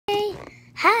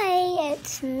Hi,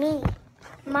 it's me.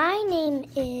 My name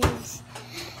is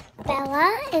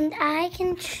Bella, and I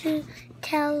can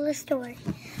tell a story.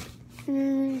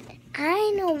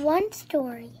 I know one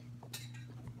story.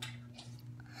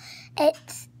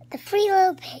 It's the Three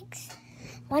Little Pigs.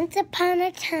 Once upon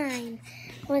a time,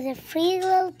 there were the three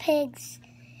little pigs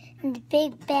and the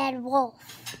big bad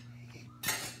wolf.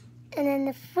 And then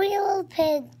the three little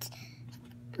pigs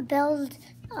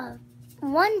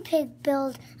one pig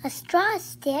built a straw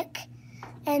stick,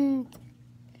 and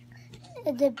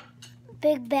the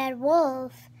big bad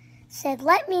wolf said,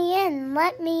 "Let me in,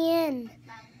 let me in."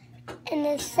 And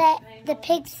the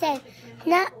pig said,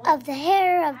 "Not of the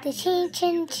hair of the chin,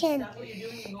 chin, chin."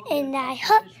 And I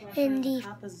huffed, and he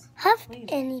huffed,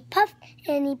 and he puffed,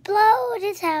 and he blowed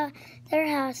their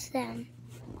house down.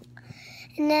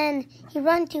 And then he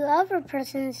ran to other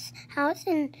person's house,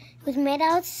 and it was made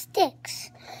out of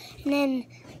sticks. And then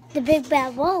the big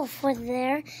bad wolf was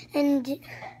there, and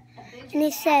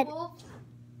he said,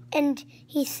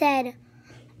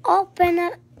 "Open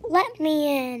up, let me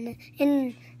in."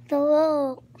 And the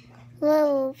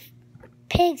little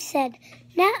pig said,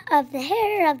 "Not of the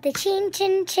hair of the chin,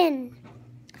 chin, chin."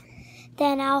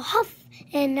 "Then I'll huff,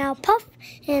 and I'll puff,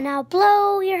 and I'll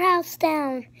blow your house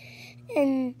down."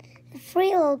 And the two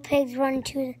little pigs run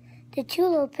to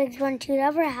the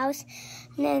other house,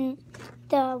 and then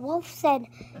the wolf said,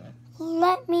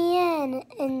 "Let me in."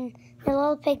 And the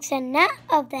little pig said, "Not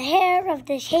of the hair of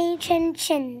the chin, chin,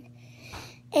 chin."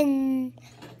 And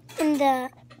the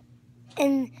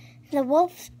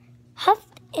wolf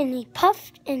huffed, and he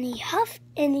puffed, and he huffed,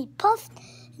 and he puffed,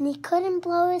 and he couldn't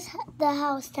blow the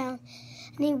house down.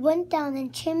 And he went down the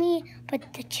chimney,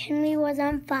 but the chimney was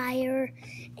on fire,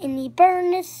 and he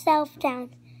burned himself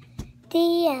down.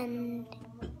 The end.